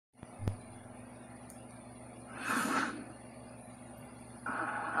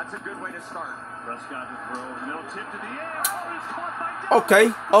That's a good way to start. Prescott to throw. Middle tip to the air. Oh, he's caught by Okay,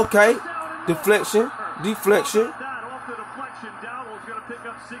 Dallas. okay. Deflection. Deflection. Off the deflection. Dowell's going to pick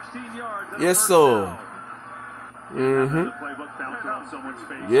up 16 yards. Yes, sir.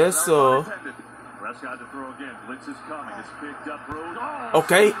 Yes, sir. Prescott to throw again. Blitz is coming. It's picked up.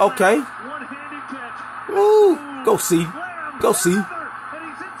 Okay, okay. One-handed catch. Ooh, go see. Go see. And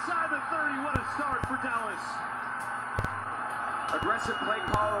he's inside the 30. What a start for Dallas. Aggressive play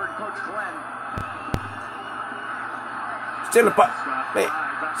caller and Coach Glenn. Still a man,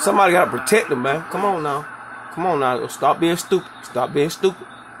 somebody got to protect him, man. Come on now. Come on now. Stop being stupid. Stop being stupid.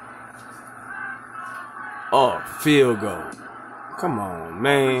 Oh, field goal. Come on,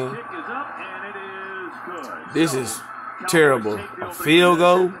 man. This is terrible. A field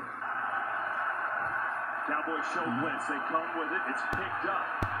goal? Cowboys show blitz. They come with it. It's picked up.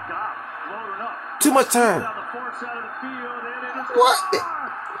 Loaded up. Too much time. What?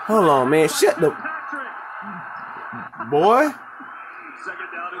 Hold on, man. Shut the... Boy. Second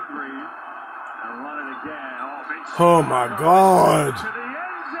down and 3. And run it again. Oh, my God.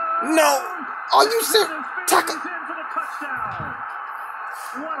 No. Are you serious? Tackle.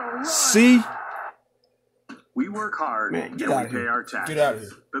 See? We work hard Man, and get we out of pay here. our taxes. Get out of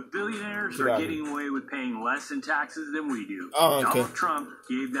here. But billionaires Get are out of getting away with paying less in taxes than we do. Oh, okay. Donald Trump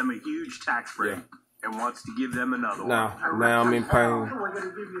gave them a huge tax break and wants to give them another Now one. I'm in pain.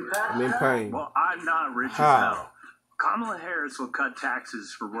 I'm in pain. Well, I'm not rich as How? hell. Kamala Harris will cut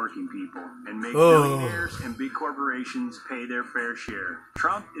taxes for working people and make billionaires and big corporations pay their fair share.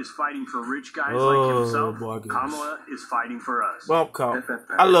 Trump is fighting for rich guys like himself. Kamala is fighting for us. Well, Kamala.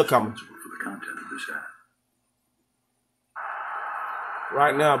 I love Kamala. For the content of this ad.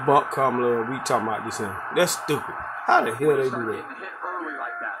 Right now, Bump Kamala, we talking about this thing. That's stupid. How the hell they do that?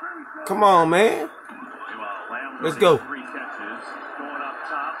 Come on, man. Let's go.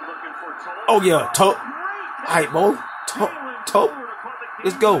 Oh, yeah. Top. All right, boy. Top.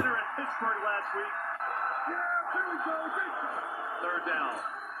 Let's go.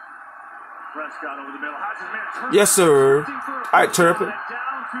 Yes, sir. All right, Turpin.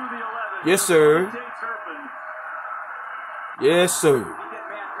 Yes, sir. Yes, sir.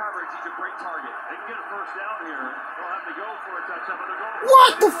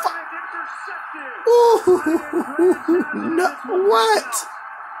 What the fuck? No, what?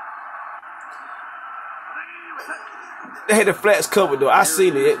 They had the flats covered though. I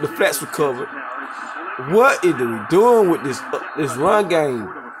seen it. The flats were covered. What is they doing with this run game?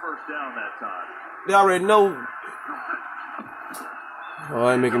 They already know. Oh,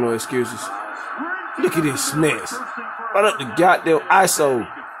 I ain't making no excuses. Look at this mess. Right up the goddamn ISO.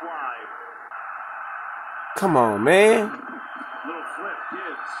 Come on, man.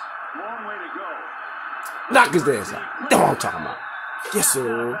 Knock his ass out. That's what I'm talking about. Yes,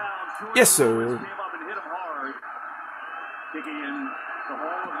 sir. Yes, sir.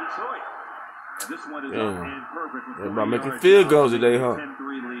 Everybody making field goals today, huh?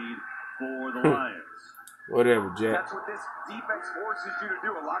 Whatever, Jack. That's what this defense forces you to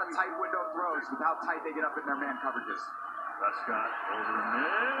do. A lot of tight window throws with how tight they get up in their man coverages.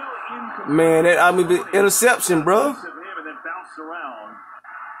 Man, that I mean the interception, bro.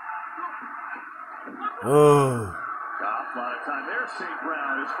 Oh.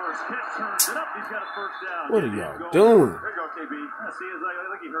 What are y'all doing? There you go, KB. See, it's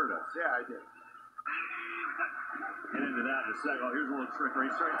like he heard us. Yeah, I did. Get into that in a second. Oh, here's a little trickery.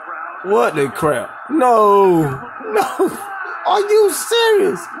 What the crap? No. No. Are you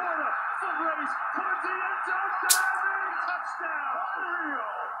serious?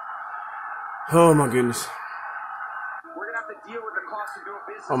 Oh my goodness. We're gonna have to deal with the cost of doing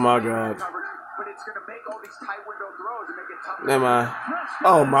business. Oh my God. But it's gonna make all these tight window throws and make it tough. Never mind.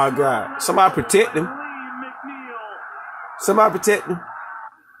 Oh my God. Somebody protect him. Somebody protect him.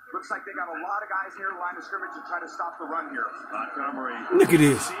 Looks like they got a lot of guys here in line of scrimmage to try to stop the run here. Look at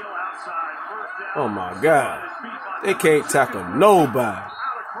this. Oh my God. They can't tackle nobody.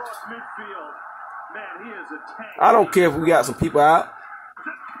 I don't care if we got some people out.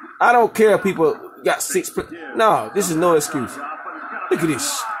 I don't care if people got 6. No, this is no excuse. Look at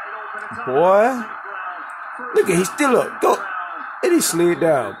this. Boy. Look at, he's still up. Go. And he slid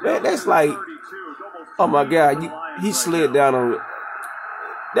down. Man, that's like, oh my God. He slid down on it.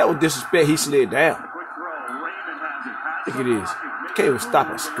 That was disrespect. He slid down. Look at this. Can't even stop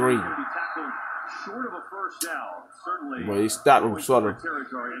a screen. Well, he stopped him sort of.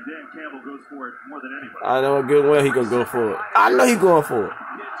 I know good well he gonna go for it. I know he going for it.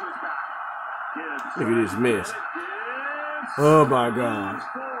 Look at this mess. Oh my God.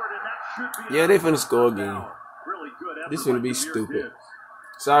 Yeah, they finna score again. This finna be stupid.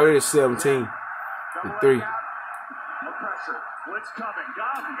 It's already 17-3. No pressure. Blitz coming.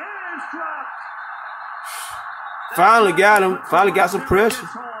 Goff is dropped. Finally got him. Finally got some pressure.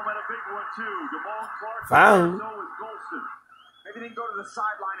 Finally. Maybe they can go to the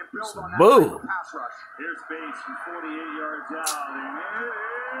sideline and build on that pass rush. Here's Bates from 48 yards out. And it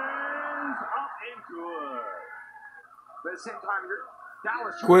is up and good. But at the same time,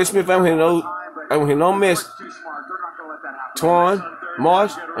 Dallas. Quinn Smith, I don't hear no mess. Twan,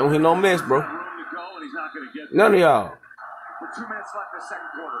 Marsh, I don't hear no mess, bro. None of y'all. With 2 minutes left in the second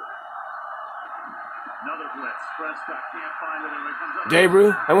quarter. Another blitz. Prescott can't find it. It comes up.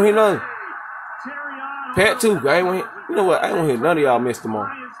 Gabriel, I don't hear nothing. Pat too. You know what? I don't hear none of y'all mess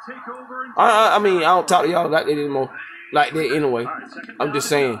tomorrow. I mean, I don't talk to y'all like that anymore. Like that anyway. I'm just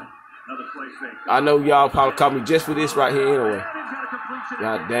saying. I know y'all probably call me just for this right here anyway.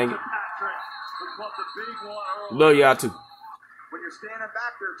 God dang it. Love y'all too. When you're standing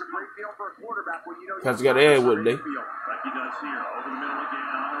back there, it's a great feel for a quarterback when you know Cause you got to add with it, like he does here. Over the middle again,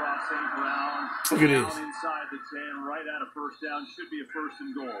 on St. Brown. Look at this. Inside the 10, right out of first down. Should be a first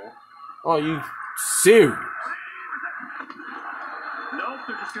and goal. Oh, you serious? Nope,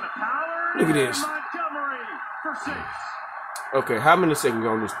 they're just gonna power. Look at this. Montgomery for 6. Okay, how many seconds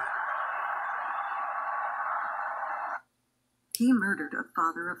on this? He murdered a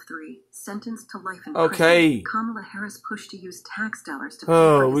father of 3, sentenced to life in prison. Kamala Harris pushed to use tax dollars to pay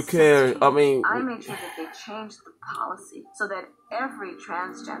Oh, for we his care. I mean, I made sure that they changed the policy so that every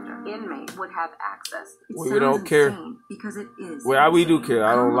transgender inmate would have access. we don't care. Because it is. Well, we do care.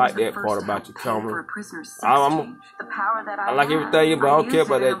 I don't like that part about you, Kamala. The power that I like everything, but I don't care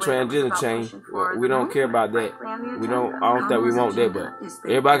about that transgender change. We don't care about that. I don't think we want that, but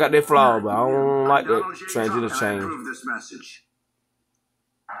everybody got their flaws, but I don't like that transgender change.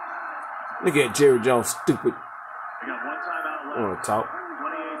 Look at Jerry Jones, stupid. They got one timeout left. I want to talk.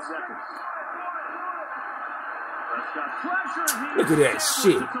 28 seconds. Look at that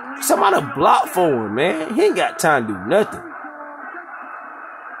shit. Somebody block for him, man. He ain't got time to do nothing.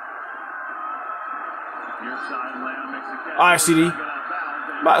 All right, CD.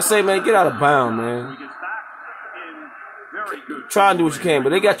 About to say, man, get out of bounds, man. Try and do what you can, but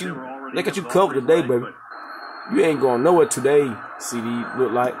they got you covered today, baby. You ain't going nowhere today, CD.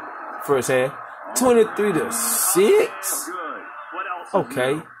 Look like. First half, 23-6.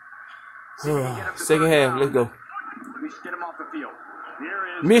 Okay. Second half, let's go.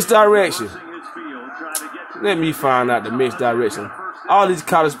 Misdirection. Let me find out the misdirection. All these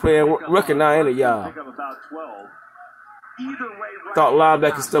college players recognize any of y'all. Thought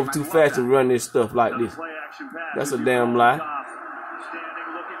linebacker stuff was too fast to run this stuff like this. That's a damn lie.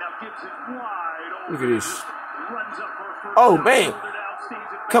 Look at this. Oh man.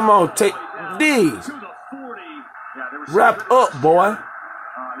 Come on, take these. Wrap up, boy.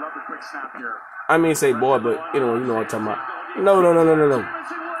 I mean say boy, but you know what I'm talking about. No.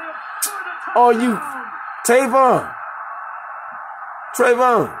 Oh, you Trayvon.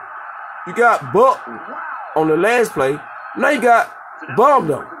 You got bucked on the last play. Now you got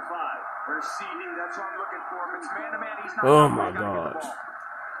bombed on. Oh my gosh.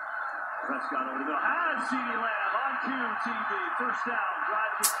 Prescott over the middle. Has CD Lamb on QTV. First down.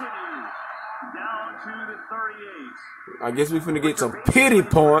 Drive continues. Down to the 38. I guess we finna get some pity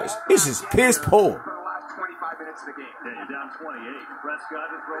points. This is piss poor. For the last 25 minutes of the game. Yeah, you're down 28.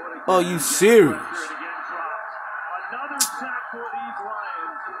 Prescott is throwing again. Oh, you serious? Another sack for these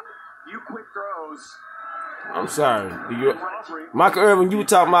Lions. You quick throws. I'm sorry. Michael Irvin, you were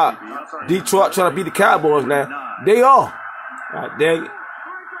talking about Detroit trying to beat the Cowboys now. They are. God dang it.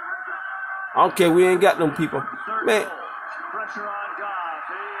 I don't care. We ain't got them people. Man. Pressure on Goff.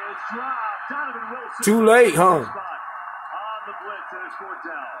 He is dropped. Donovan Wilson. Too late, huh? On the blitz and it's 4th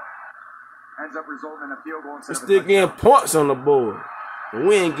down. Ends up resulting in a field goal. They're still getting points on the board. And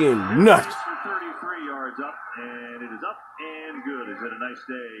we ain't getting nothing. 33 yards up, and it is up and good. It's been a nice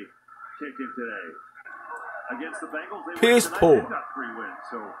day kicking today. Against the Bengals, they piss poor. got 3 wins,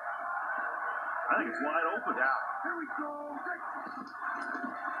 so I think it's wide open now. Here we go.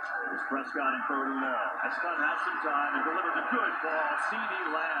 There's Prescott in 3rd and long. Prescott has some time and delivers a good ball. CD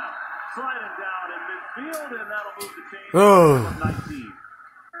Lamb sliding down in midfield, and that'll move the chain to 19.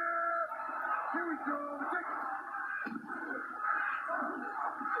 Here we go.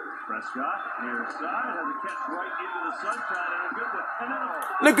 Prescott, near side, has a catch right into the sunshine, and a good one. And then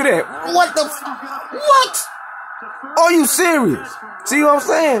look at that. What the what? Are you serious? See what I'm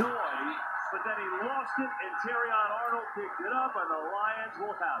saying? But then he lost it, and Terrion Arnold picked it up, and the Lions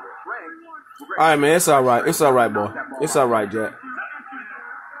will have it. All right, man. It's all right. It's all right, boy. It's all right, Jack.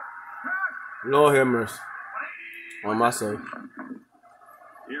 Lord have mercy on my soul.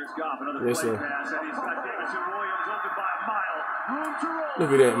 Yes, sir.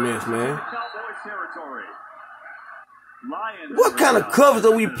 Look at that mess, man. What kind of covers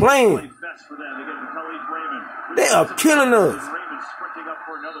are we playing? They are killing us.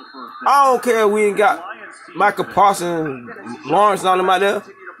 I don't care if we ain't got Michael Parsons and Lawrence and all them out there.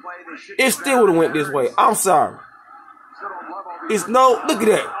 It still would have went this way. I'm sorry. It's no, look at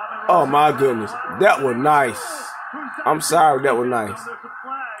that. Oh my goodness. That was nice. I'm sorry, that was nice.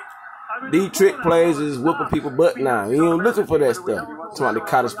 These trick plays is whooping people butt now. You ain't looking for that stuff. Talking about the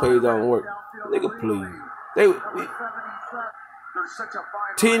cottage plays don't work. Nigga, please.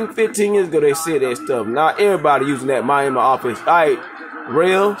 10, 15 years ago, they said that stuff. Now everybody using that Miami offense. All right,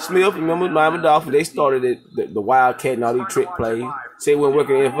 Rail Smith, remember Miami Dolphins? They started it, the Wildcat and all these trick plays. Say it wouldn't work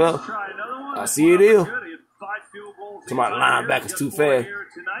in the NFL. I see it is. Talking about linebackers too fast.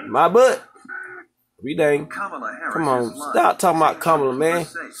 My butt. We dang. Come on, stop talking about Kamala, man.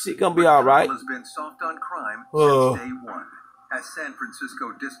 She gonna be all right. Has been soft on crime since day one. As San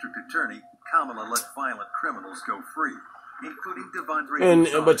Francisco District Attorney, Kamala let violent criminals go free, including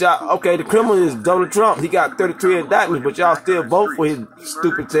Devondre. But y'all, okay, the criminal is Donald Trump. He got 33 indictments, but y'all still vote for his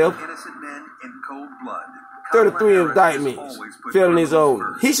stupid self. Innocent men in cold blood. 33 indictments, felonies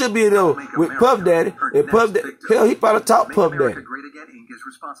on. He should be there with Puff Daddy. And Puff Daddy, hell, he probably top Puff Daddy.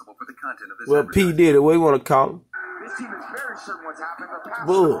 Well, P did it. What you want to call him?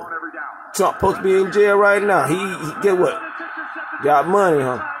 Bull. Trump supposed to be in jail right now. He get what? Got money,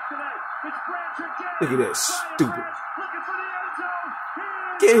 huh? Look at that stupid.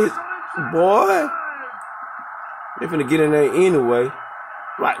 Get his boy. They finna get in there anyway.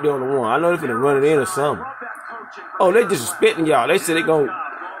 Right there on the one. I know they finna run it in or something. Oh, they disrespecting y'all. They said they gonna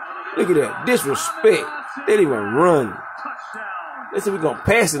look at that disrespect. They didn't even run. They said we gonna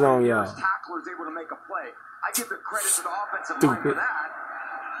pass it on y'all. Stupid.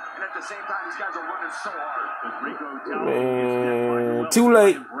 Man, too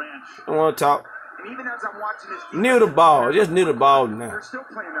late. I want to talk. Near the ball, just near the ball now. They're still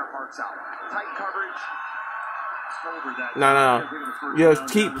playing their hearts out. Tight coverage. No.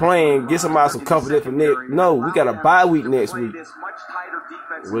 Just keep playing. Get somebody some confidence for Nick. No, we got a bye week next week.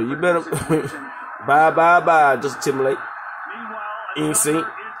 Well, you better bye. Just Timberlake. Ain't seen.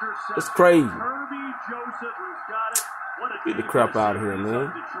 It's crazy. Get the crap out of here,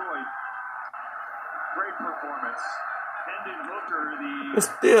 man. It's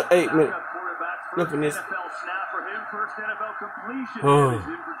still 8 minutes. Look at this.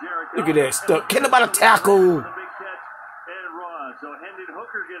 Look at that stuff. Can't nobody tackle. So Hendon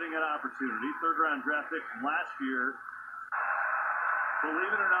Hooker getting an opportunity. Third-round draft pick from last year. Believe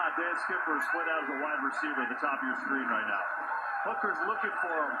it or not, Dan Skipper is split out as a wide receiver at the top of your screen right now. Hooker's looking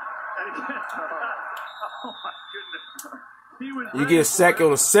for him. And again, oh my goodness. You get second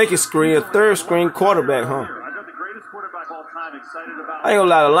on the second screen, a third screen quarterback, huh? I got the greatest quarterback of all time excited about. I ain't gonna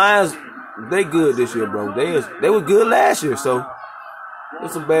lie, the Lions, they good this year, bro. They were good last year, so they're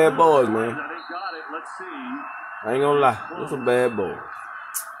some bad boys, man. Let's see. I ain't gonna lie, they're some bad boys.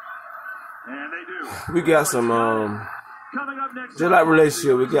 And they do. We got some just like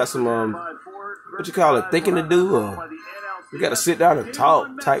relationship, we got some what you call it, thinking to do, or we gotta sit down and talk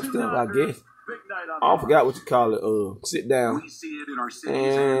type stuff, I guess. I forgot what you call it, sit down. We see it in our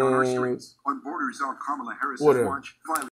cities and on our streets. On borders, our Kamala Harris whatever. March